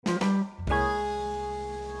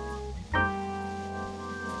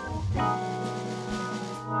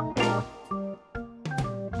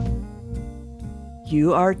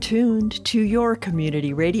You are tuned to your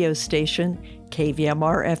community radio station,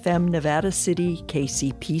 KVMR FM Nevada City,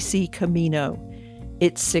 KCPC Camino.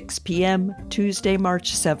 It's 6 p.m., Tuesday,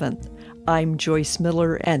 March 7th. I'm Joyce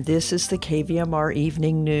Miller, and this is the KVMR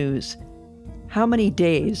Evening News. How many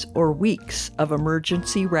days or weeks of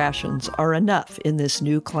emergency rations are enough in this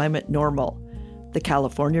new climate normal? The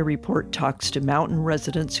California Report talks to mountain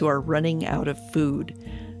residents who are running out of food.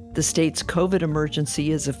 The state's COVID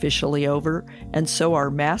emergency is officially over, and so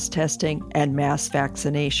are mass testing and mass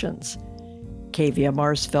vaccinations.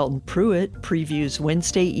 KVMR's Felton Pruitt previews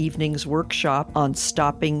Wednesday evening's workshop on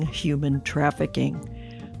stopping human trafficking.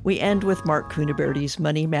 We end with Mark Cunaberti's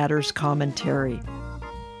Money Matters commentary.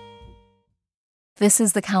 This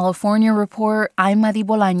is the California Report. I'm Madi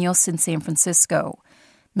Bolaños in San Francisco.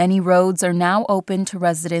 Many roads are now open to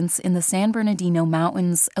residents in the San Bernardino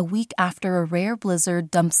Mountains a week after a rare blizzard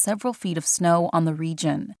dumped several feet of snow on the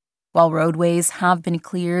region. While roadways have been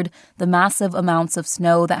cleared, the massive amounts of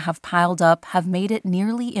snow that have piled up have made it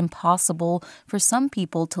nearly impossible for some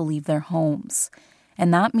people to leave their homes.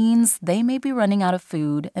 And that means they may be running out of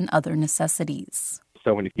food and other necessities.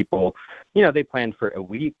 So many people, they plan for a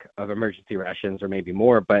week of emergency rations or maybe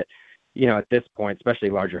more, but at this point, especially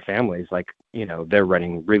larger families, they're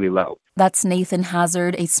running really low. That's Nathan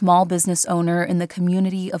Hazard, a small business owner in the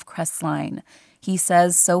community of Crestline. He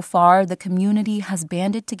says so far the community has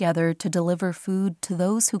banded together to deliver food to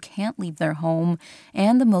those who can't leave their home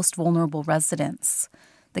and the most vulnerable residents.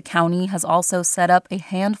 The county has also set up a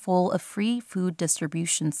handful of free food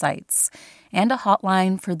distribution sites and a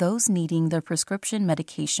hotline for those needing their prescription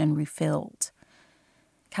medication refilled.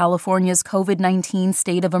 California's COVID-19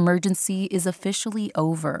 state of emergency is officially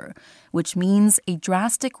over, which means a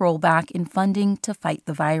drastic rollback in funding to fight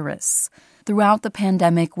the virus. Throughout the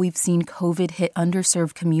pandemic, we've seen COVID hit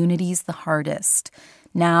underserved communities the hardest.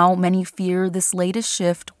 Now, many fear this latest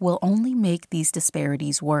shift will only make these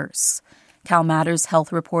disparities worse. CalMatters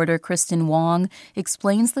health reporter Kristen Wong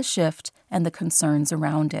explains the shift and the concerns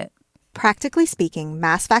around it. Practically speaking,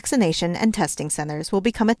 mass vaccination and testing centers will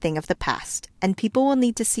become a thing of the past, and people will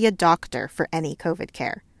need to see a doctor for any COVID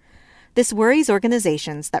care. This worries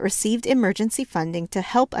organizations that received emergency funding to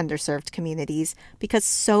help underserved communities because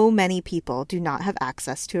so many people do not have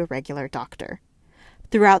access to a regular doctor.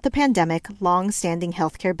 Throughout the pandemic, long-standing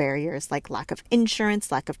healthcare barriers like lack of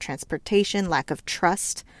insurance, lack of transportation, lack of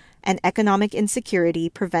trust, and economic insecurity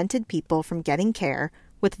prevented people from getting care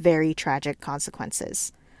with very tragic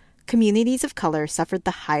consequences. Communities of color suffered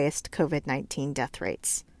the highest COVID-19 death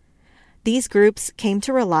rates. These groups came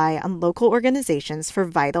to rely on local organizations for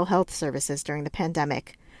vital health services during the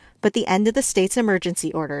pandemic, but the end of the state's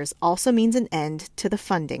emergency orders also means an end to the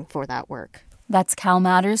funding for that work. That's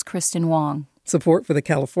CalMatters' Kristen Wong. Support for the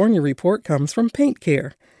California Report comes from Paint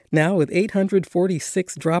Care. Now with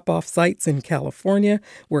 846 drop-off sites in California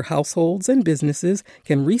where households and businesses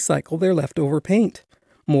can recycle their leftover paint.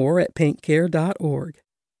 More at paintcare.org.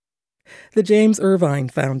 The James Irvine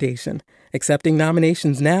Foundation, accepting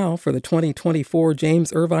nominations now for the 2024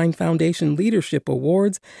 James Irvine Foundation Leadership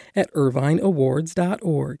Awards at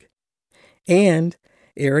irvineawards.org. And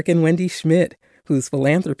Eric and Wendy Schmidt, whose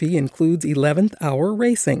philanthropy includes 11th Hour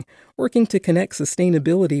Racing, working to connect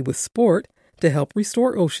sustainability with sport to help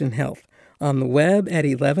restore ocean health, on the web at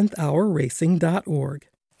 11thhourracing.org.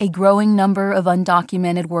 A growing number of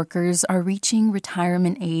undocumented workers are reaching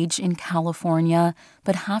retirement age in California,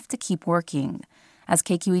 but have to keep working. As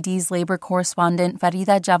KQED's labor correspondent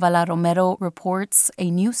Farida Javala Romero reports, a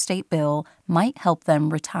new state bill might help them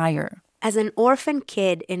retire. As an orphan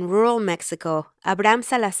kid in rural Mexico, Abraham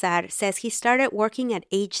Salazar says he started working at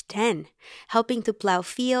age 10, helping to plow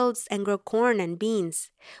fields and grow corn and beans.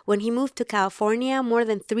 When he moved to California more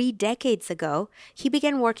than 3 decades ago, he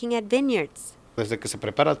began working at vineyards.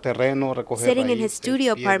 Sitting in his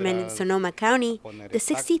studio apartment in Sonoma County, the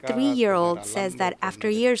 63-year-old says that after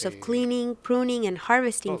years of cleaning, pruning, and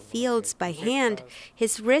harvesting fields by hand,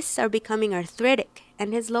 his wrists are becoming arthritic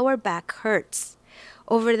and his lower back hurts.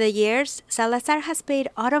 Over the years, Salazar has paid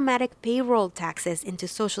automatic payroll taxes into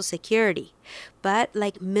Social Security. But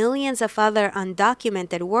like millions of other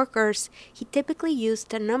undocumented workers, he typically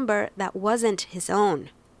used a number that wasn't his own.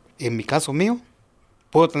 En mi caso mío,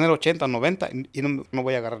 puedo tener 80, 90 y no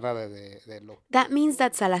voy a agarrar nada de lo. That means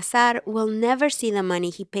that Salazar will never see the money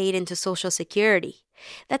he paid into Social Security.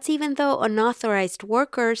 That's even though unauthorized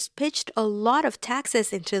workers pitched a lot of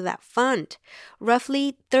taxes into that fund,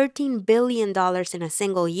 roughly $13 billion in a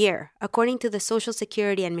single year, according to the Social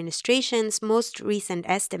Security Administration's most recent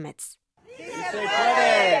estimates.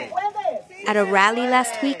 At a rally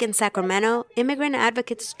last week in Sacramento, immigrant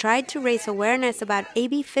advocates tried to raise awareness about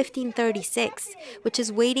AB 1536, which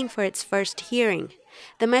is waiting for its first hearing.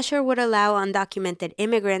 The measure would allow undocumented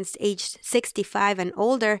immigrants aged 65 and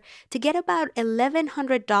older to get about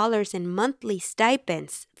 $1,100 in monthly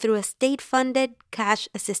stipends through a state-funded cash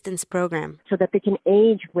assistance program. So that they can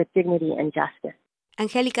age with dignity and justice.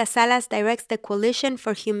 Angelica Salas directs the Coalition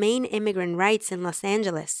for Humane Immigrant Rights in Los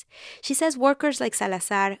Angeles. She says workers like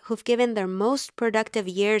Salazar, who've given their most productive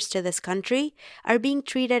years to this country, are being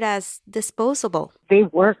treated as disposable. They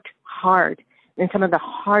worked hard in some of the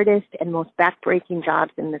hardest and most backbreaking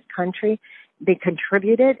jobs in this country. They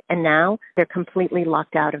contributed, and now they're completely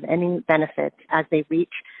locked out of any benefits as they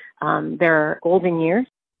reach their golden years.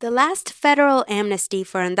 The last federal amnesty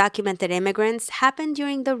for undocumented immigrants happened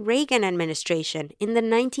during the Reagan administration in the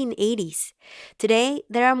 1980s. Today,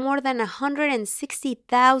 there are more than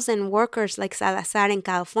 160,000 workers like Salazar in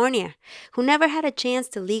California who never had a chance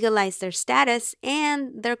to legalize their status,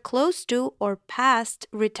 and they're close to or past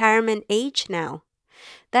retirement age now.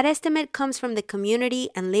 That estimate comes from the Community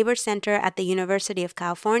and Labor Center at the University of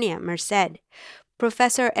California, Merced.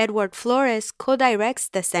 Professor Edward Flores co-directs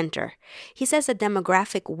the center. He says a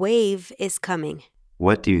demographic wave is coming.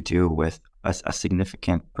 What do you do with a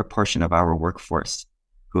significant proportion of our workforce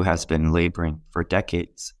who has been laboring for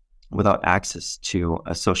decades without access to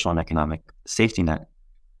a social and economic safety net,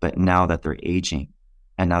 but now that they're aging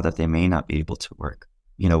and now that they may not be able to work,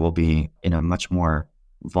 will be in a much more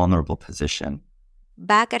vulnerable position.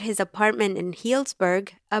 Back at his apartment in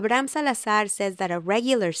Healdsburg, Abraham Salazar says that a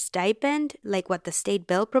regular stipend, like what the state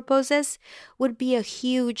bill proposes, would be a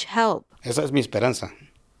huge help. Esa es mi esperanza,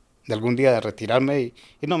 de algún día retirarme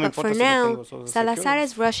y no me importa. But for now, Salazar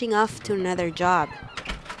is rushing off to another job.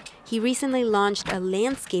 He recently launched a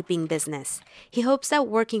landscaping business. He hopes that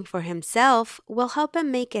working for himself will help him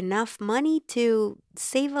make enough money to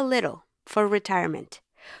save a little for retirement.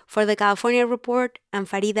 For the California Report, I'm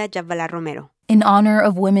Farida Jabvala Romero. In honor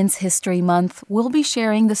of Women's History Month, we'll be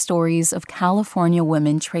sharing the stories of California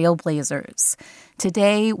women trailblazers.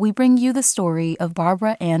 Today, we bring you the story of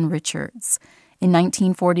Barbara Ann Richards. In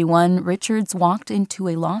 1941, Richards walked into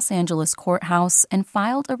a Los Angeles courthouse and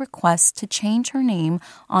filed a request to change her name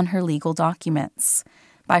on her legal documents.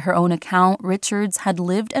 By her own account, Richards had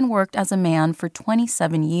lived and worked as a man for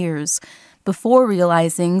 27 years before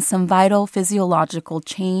realizing some vital physiological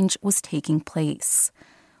change was taking place.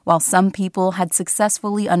 While some people had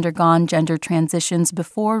successfully undergone gender transitions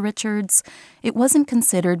before Richards, it wasn't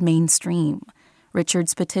considered mainstream.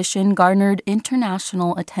 Richards' petition garnered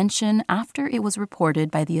international attention after it was reported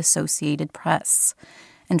by the Associated Press.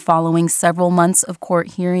 And following several months of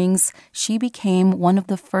court hearings, she became one of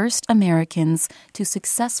the first Americans to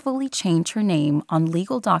successfully change her name on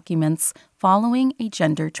legal documents following a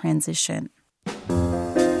gender transition.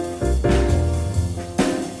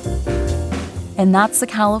 And that's the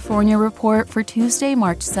California Report for Tuesday,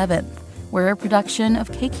 March 7th. We're a production of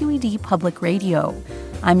KQED Public Radio.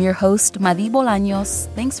 I'm your host, Madi Bolaños.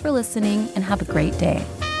 Thanks for listening and have a great day.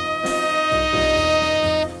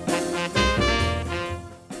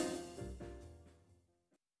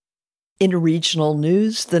 In regional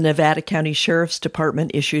news, the Nevada County Sheriff's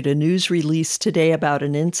Department issued a news release today about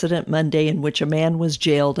an incident Monday in which a man was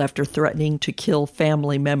jailed after threatening to kill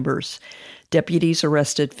family members. Deputies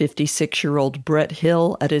arrested 56-year-old Brett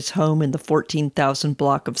Hill at his home in the 14,000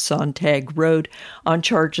 block of Sontag Road on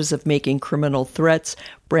charges of making criminal threats,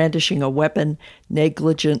 brandishing a weapon,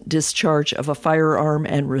 negligent discharge of a firearm,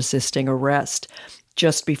 and resisting arrest.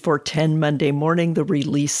 Just before 10 Monday morning, the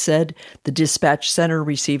release said the dispatch center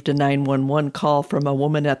received a 911 call from a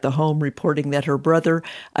woman at the home reporting that her brother,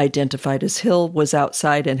 identified as Hill, was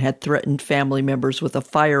outside and had threatened family members with a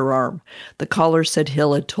firearm. The caller said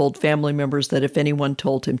Hill had told family members that if anyone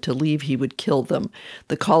told him to leave, he would kill them.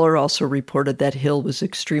 The caller also reported that Hill was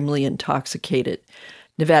extremely intoxicated.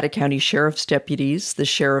 Nevada County Sheriff's deputies, the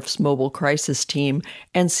Sheriff's Mobile Crisis Team,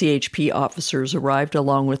 and CHP officers arrived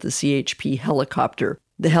along with the CHP helicopter.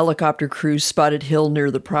 The helicopter crew spotted Hill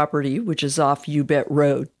near the property, which is off Ubet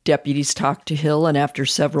Road. Deputies talked to Hill, and after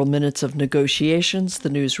several minutes of negotiations, the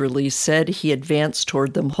news release said he advanced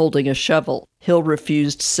toward them holding a shovel. Hill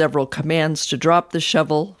refused several commands to drop the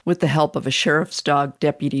shovel. With the help of a sheriff's dog,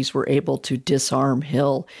 deputies were able to disarm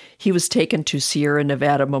Hill. He was taken to Sierra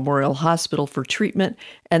Nevada Memorial Hospital for treatment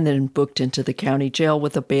and then booked into the county jail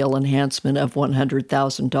with a bail enhancement of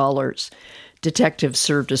 $100,000. Detectives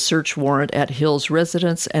served a search warrant at Hill's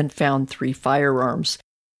residence and found 3 firearms.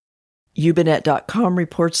 Ubinet.com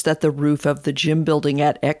reports that the roof of the gym building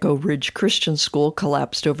at Echo Ridge Christian School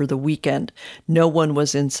collapsed over the weekend. No one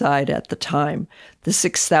was inside at the time. The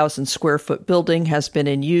 6,000-square-foot building has been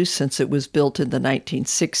in use since it was built in the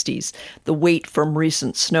 1960s. The weight from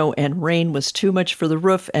recent snow and rain was too much for the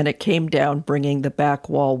roof, and it came down, bringing the back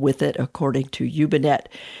wall with it, according to Ubinet.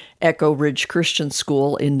 Echo Ridge Christian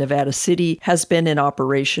School in Nevada City has been in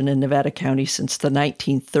operation in Nevada County since the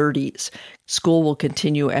 1930s. School will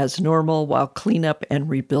continue as normal while cleanup and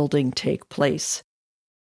rebuilding take place.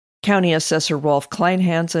 County Assessor Rolf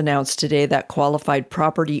Kleinhans announced today that qualified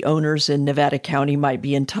property owners in Nevada County might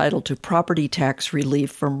be entitled to property tax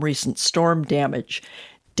relief from recent storm damage.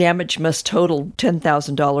 Damage must total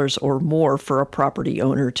 $10,000 or more for a property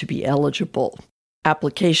owner to be eligible.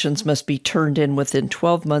 Applications must be turned in within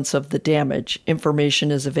 12 months of the damage.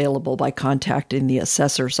 Information is available by contacting the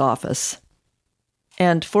assessor's office.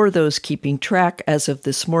 And for those keeping track, as of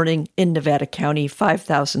this morning, in Nevada County,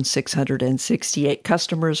 5,668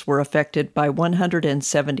 customers were affected by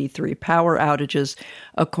 173 power outages,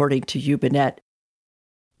 according to Ubinet.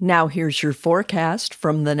 Now here's your forecast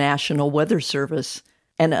from the National Weather Service.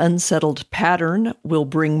 An unsettled pattern will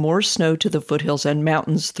bring more snow to the foothills and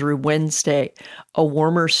mountains through Wednesday. A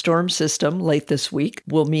warmer storm system late this week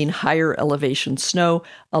will mean higher elevation snow,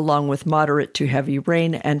 along with moderate to heavy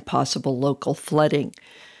rain and possible local flooding.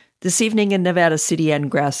 This evening in Nevada City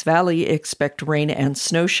and Grass Valley, expect rain and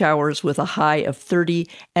snow showers with a high of 30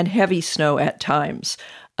 and heavy snow at times.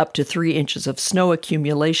 Up to 3 inches of snow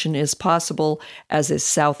accumulation is possible, as is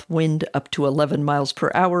south wind up to 11 miles per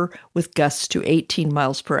hour with gusts to 18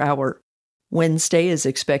 miles per hour. Wednesday is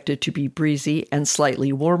expected to be breezy and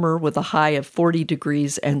slightly warmer with a high of 40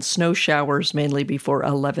 degrees and snow showers mainly before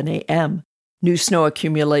 11 a.m. New snow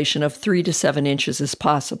accumulation of 3 to 7 inches is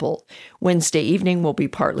possible. Wednesday evening will be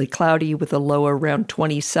partly cloudy with a low around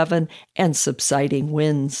 27 and subsiding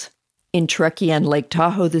winds. In Truckee and Lake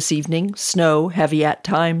Tahoe this evening, snow, heavy at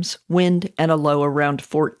times, wind, and a low around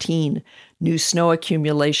 14. New snow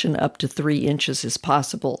accumulation up to 3 inches is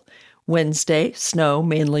possible. Wednesday, snow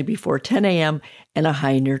mainly before 10 a.m. and a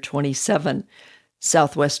high near 27.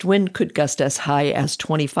 Southwest wind could gust as high as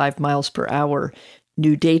 25 miles per hour.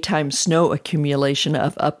 New daytime snow accumulation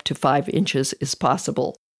of up to 5 inches is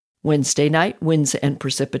possible. Wednesday night, winds and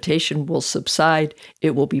precipitation will subside.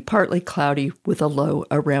 It will be partly cloudy with a low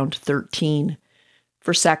around 13.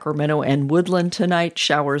 For Sacramento and Woodland tonight,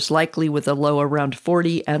 showers likely with a low around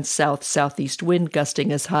 40 and south-southeast wind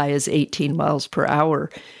gusting as high as 18 miles per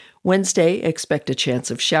hour. Wednesday, expect a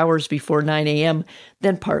chance of showers before 9 a.m.,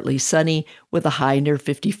 then partly sunny with a high near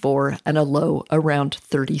 54 and a low around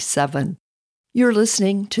 37. You're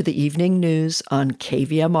listening to the evening news on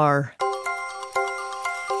KVMR.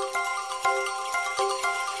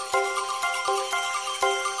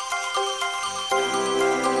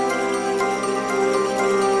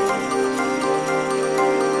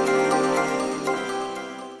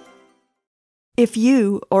 If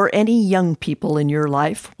you or any young people in your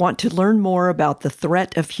life want to learn more about the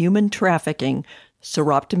threat of human trafficking,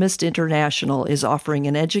 Soroptimist International is offering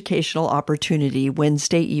an educational opportunity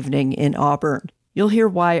Wednesday evening in Auburn. You'll hear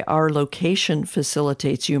why our location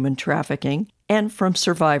facilitates human trafficking and from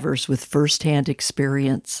survivors with firsthand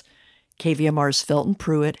experience. KVMR's Felton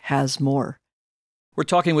Pruitt has more. We're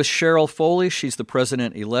talking with Cheryl Foley. She's the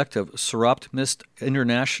president-elect of Soroptimist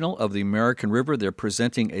International of the American River. They're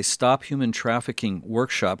presenting a Stop Human Trafficking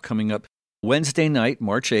workshop coming up Wednesday night,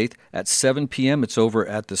 March 8th at 7 p.m. It's over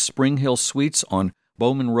at the Spring Hill Suites on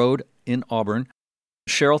Bowman Road in Auburn.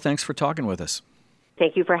 Cheryl, thanks for talking with us.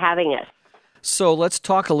 Thank you for having us. So let's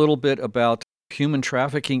talk a little bit about human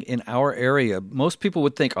trafficking in our area. Most people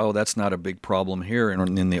would think, oh, that's not a big problem here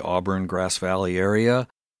in the Auburn, Grass Valley area.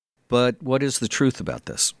 But what is the truth about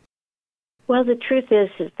this? Well, the truth is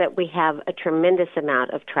that we have a tremendous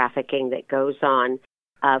amount of trafficking that goes on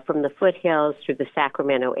from the foothills through the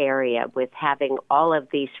Sacramento area, with having all of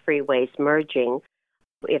these freeways merging.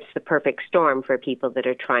 It's the perfect storm for people that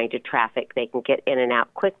are trying to traffic. They can get in and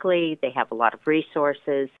out quickly. They have a lot of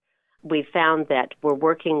resources. We found that we're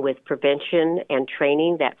working with prevention and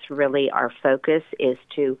training. That's really our focus, is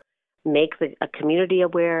to make a community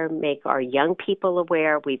aware, make our young people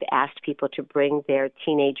aware. We've asked people to bring their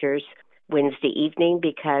teenagers Wednesday evening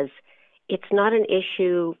because it's not an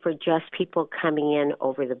issue for just people coming in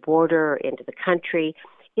over the border or into the country.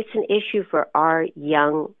 It's an issue for our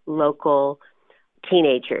young local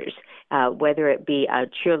teenagers, whether it be a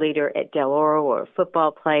cheerleader at Del Oro or a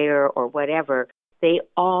football player or whatever. They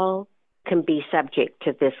all can be subject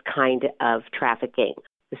to this kind of trafficking.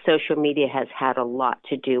 The social media has had a lot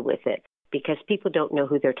to do with it because people don't know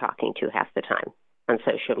who they're talking to half the time. on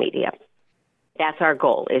social media. That's our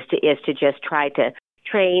goal, is to just try to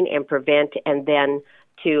train and prevent, and then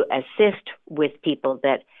to assist with people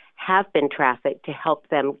that have been trafficked to help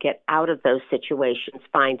them get out of those situations,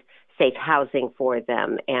 find safe housing for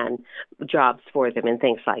them and jobs for them and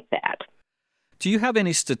things like that. Do you have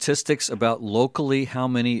any statistics about locally how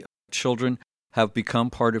many children have become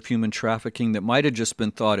part of human trafficking that might have just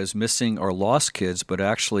been thought as missing or lost kids, but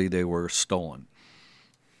actually they were stolen?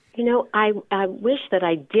 You know, I wish that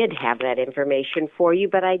I did have that information for you,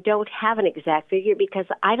 but I don't have an exact figure because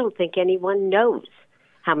I don't think anyone knows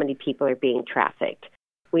how many people are being trafficked.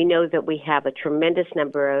 We know that we have a tremendous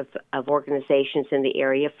number of organizations in the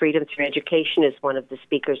area. Freedom Through Education is one of the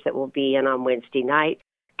speakers that will be in on Wednesday night.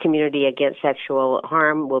 Community Against Sexual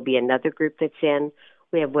Harm will be another group that's in.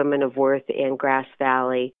 We have Women of Worth in Grass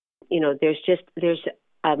Valley. You know, there's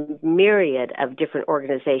a myriad of different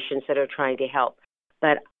organizations that are trying to help.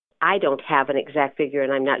 But I don't have an exact figure,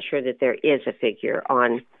 and I'm not sure that there is a figure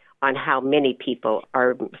on how many people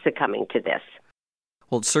are succumbing to this.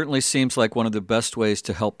 Well, it certainly seems like one of the best ways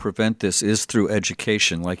to help prevent this is through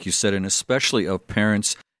education, like you said, and especially of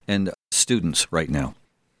parents and students right now.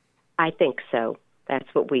 I think so. That's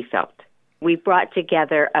what we felt. We brought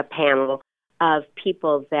together a panel of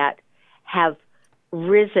people that have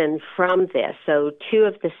risen from this. So 2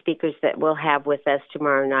 of the speakers that we'll have with us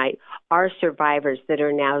tomorrow night are survivors that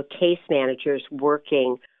are now case managers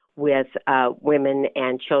working with women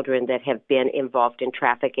and children that have been involved in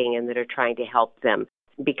trafficking and that are trying to help them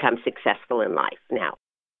become successful in life now.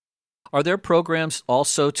 Are there programs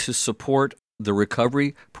also to support the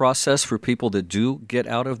recovery process for people that do get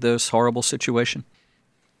out of this horrible situation?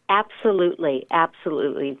 Absolutely,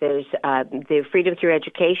 absolutely. There's the Freedom Through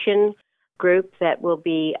Education group that will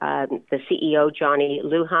be the CEO, Johnny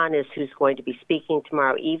Lujan, is who's going to be speaking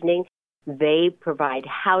tomorrow evening. They provide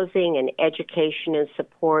housing and education and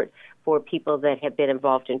support for people that have been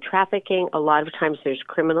involved in trafficking. A lot of times there's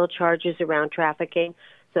criminal charges around trafficking,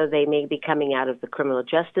 so they may be coming out of the criminal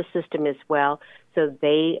justice system as well. So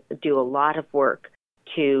they do a lot of work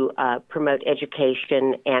to promote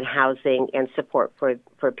education and housing and support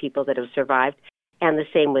for people that have survived. And the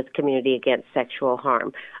same with Community Against Sexual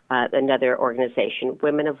Harm, another organization.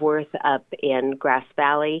 Women of Worth up in Grass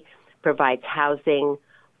Valley provides housing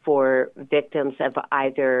for victims of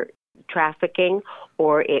either trafficking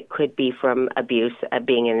or it could be from abuse,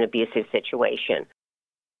 being in an abusive situation.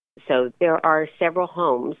 So there are several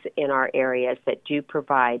homes in our areas that do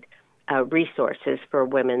provide resources for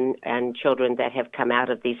women and children that have come out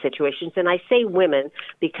of these situations. And I say women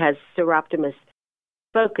because Soroptimist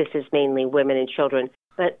focuses mainly women and children,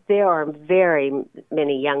 but there are very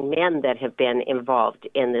many young men that have been involved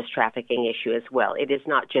in this trafficking issue as well. It is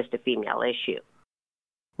not just a female issue.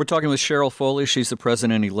 We're talking with Cheryl Foley. She's the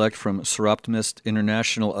president-elect from Soroptimist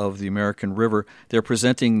International of the American River. They're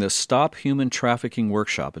presenting the Stop Human Trafficking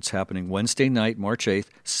Workshop. It's happening Wednesday night, March 8th,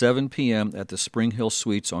 7 p.m. at the Spring Hill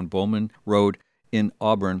Suites on Bowman Road in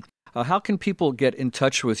Auburn. How can people get in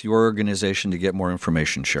touch with your organization to get more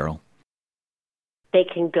information, Cheryl? They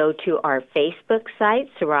can go to our Facebook site,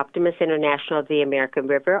 Soroptimist International of the American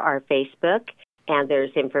River, our Facebook, and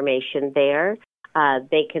there's information there.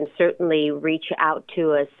 They can certainly reach out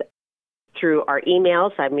to us through our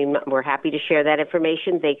emails. I mean, we're happy to share that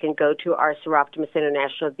information. They can go to our Soroptimist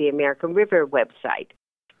International of the American River website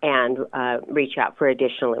and reach out for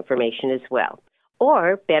additional information as well.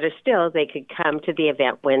 Or, better still, they could come to the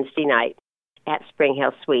event Wednesday night at Spring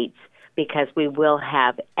Hill Suites, because we will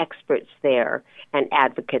have experts there and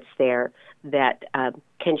advocates there that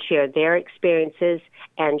can share their experiences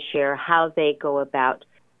and share how they go about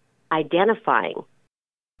identifying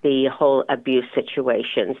the whole abuse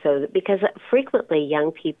situation. So, because frequently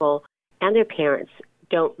young people and their parents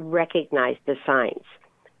don't recognize the signs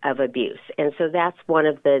of abuse. And so that's one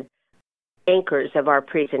of the anchors of our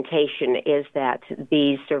presentation, is that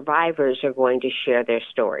these survivors are going to share their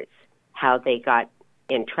stories, how they got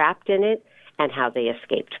entrapped in it and how they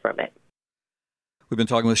escaped from it. We've been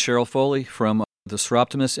talking with Cheryl Foley from the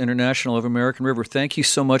Soroptimist International of American River. Thank you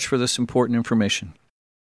so much for this important information.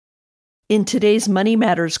 In today's Money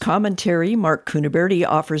Matters commentary, Mark Cunaberti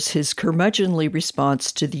offers his curmudgeonly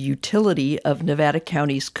response to the utility of Nevada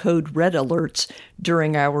County's Code Red alerts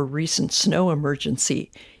during our recent snow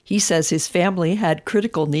emergency. He says his family had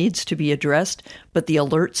critical needs to be addressed, but the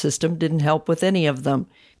alert system didn't help with any of them.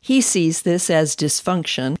 He sees this as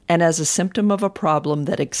dysfunction and as a symptom of a problem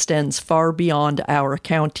that extends far beyond our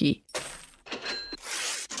county.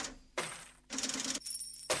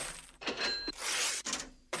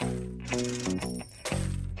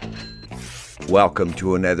 Welcome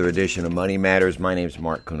to another edition of Money Matters. My name's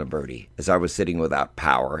Mark Cunaberti. As I was sitting without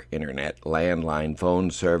power, internet, landline phone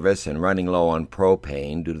service, and running low on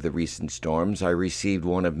propane due to the recent storms, I received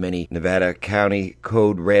one of many Nevada County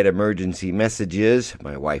Code Red emergency messages.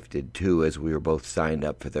 My wife did too, as we were both signed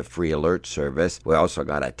up for the free alert service. We also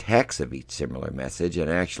got a text of each similar message, and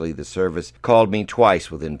actually the service called me twice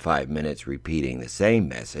within 5 minutes, repeating the same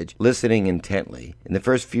message, listening intently. In the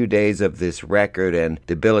first few days of this record and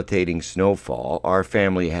debilitating snowfall, our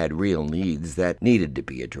family had real needs that needed to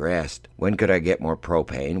be addressed. When could I get more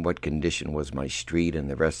propane? What condition was my street and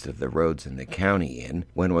the rest of the roads in the county in?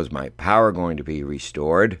 When was my power going to be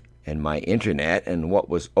restored? And my internet, and what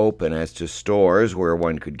was open as to stores where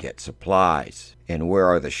one could get supplies? And where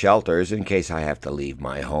are the shelters in case I have to leave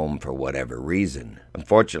my home for whatever reason?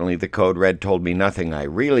 Unfortunately, the Code Red told me nothing I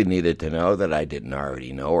really needed to know that I didn't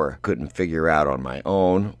already know or couldn't figure out on my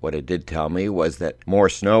own. What it did tell me was that more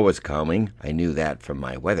snow was coming. I knew that from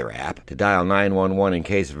my weather app. To dial 911 in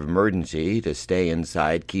case of emergency, to stay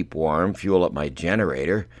inside, keep warm, fuel up my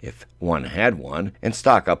generator, if one had one, and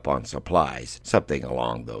stock up on supplies, something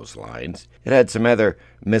along those lines. It had some other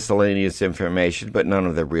miscellaneous information, but none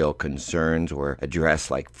of the real concerns were addressed,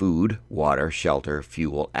 like food, water, shelter,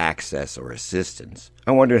 fuel, access, or assistance.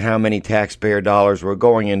 I wondered how many taxpayer dollars were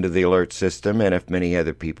going into the alert system and if many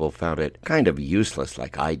other people found it kind of useless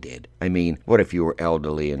like I did. I mean, what if you were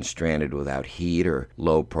elderly and stranded without heat or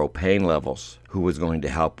low propane levels? Who was going to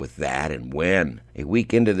help with that and when? A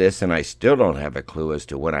week into this, and I still don't have a clue as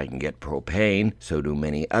to when I can get propane. So do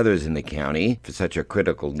many others in the county. For such a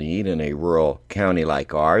critical need in a rural county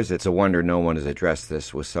like ours, it's a wonder no one has addressed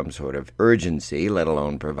this with some sort of urgency, let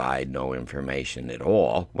alone provide no information at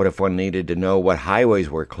all. What if one needed to know what highways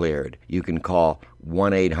were cleared? You can call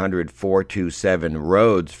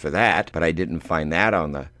 1-800-427-ROADS for that, but I didn't find that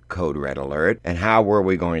on the Code Red alert. And how were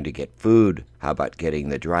we going to get food? How about getting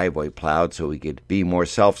the driveway plowed so we could be more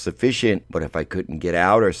self-sufficient? But if I couldn't get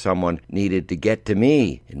out or someone needed to get to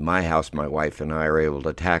me? In my house, my wife and I are able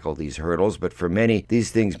to tackle these hurdles, but for many,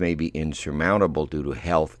 these things may be insurmountable due to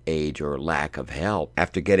health, age, or lack of help.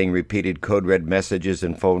 After getting repeated Code Red messages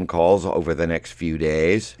and phone calls over the next few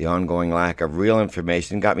days, the ongoing lack of real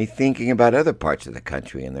information got me thinking about other parts of the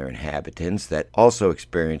country and their inhabitants that also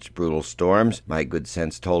experienced brutal storms. My good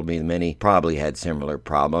sense told me many probably had similar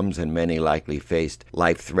problems, and many likely faced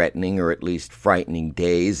life-threatening or at least frightening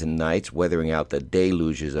days and nights, weathering out the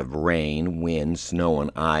deluges of rain, wind, snow,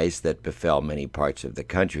 and ice that befell many parts of the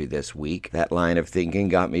country this week. That line of thinking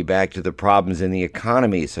got me back to the problems in the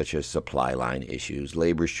economy, such as supply line issues,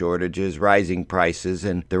 labor shortages, rising prices,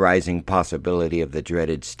 and the rising possibility of the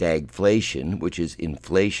dreaded stagflation, which is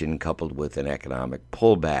inflation coupled with an economic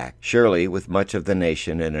pullback. Surely, with much of the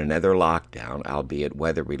nation in another lockdown, albeit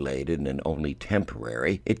weather-related and only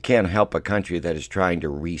temporary, it can help a country that is trying to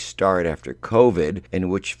restart after COVID and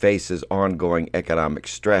which faces ongoing economic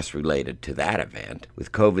stress related to that event.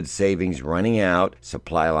 With COVID savings running out,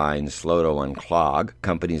 supply lines slow to unclog,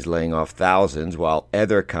 companies laying off thousands while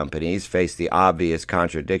other companies face the obvious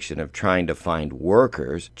contradiction of trying to find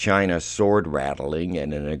workers, China sword rattling,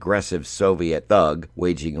 and an aggressive Soviet thug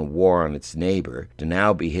waging a war on its neighbor, to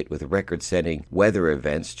now be hit with record-setting weather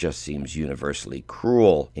events just seems universally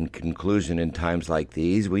cruel. In conclusion, in times like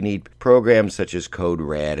these, we need programs such as Code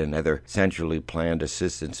Red and other centrally planned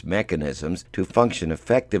assistance mechanisms to function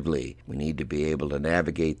effectively. We need to be able to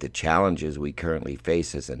navigate the challenges we currently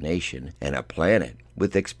face as a nation and a planet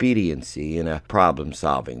with expediency and a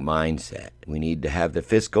problem-solving mindset. We need to have the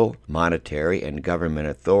fiscal, monetary, and government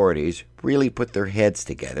authorities really put their heads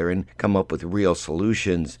together and come up with real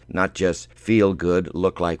solutions, not just feel good,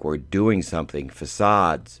 look like we're doing something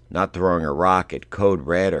facades. Not throwing a rock at Code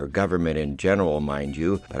Red or government in general, mind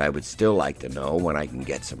you, but I would still like to know when I can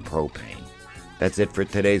get some propane. That's it for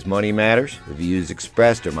today's Money Matters. The views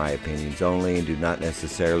expressed are my opinions only and do not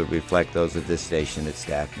necessarily reflect those of this station, its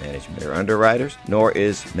staff, management, or underwriters, nor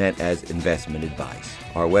is meant as investment advice.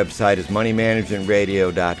 Our website is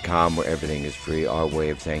moneymanagementradio.com, where everything is free. Our way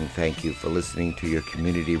of saying thank you for listening to your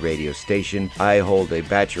community radio station. I hold a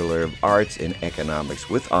Bachelor of Arts in Economics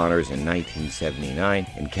with honors in 1979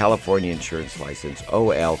 and California Insurance License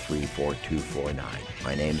OL 34249.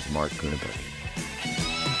 My name is Mark Cunaberti.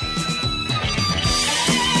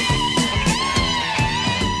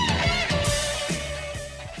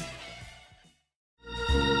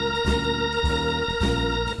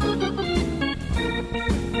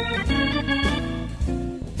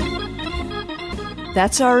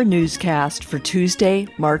 That's our newscast for Tuesday,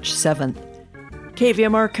 March 7th.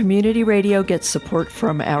 KVMR Community Radio gets support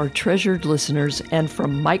from our treasured listeners and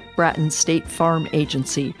from Mike Bratton State Farm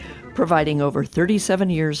Agency, providing over 37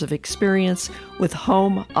 years of experience with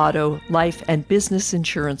home, auto, life, and business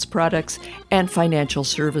insurance products and financial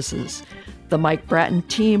services. The Mike Bratton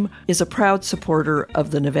team is a proud supporter of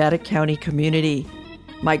the Nevada County community.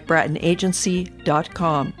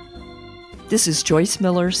 MikeBrattonAgency.com. This is Joyce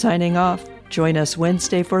Miller signing off. Join us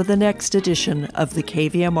Wednesday for the next edition of the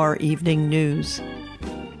KVMR Evening News.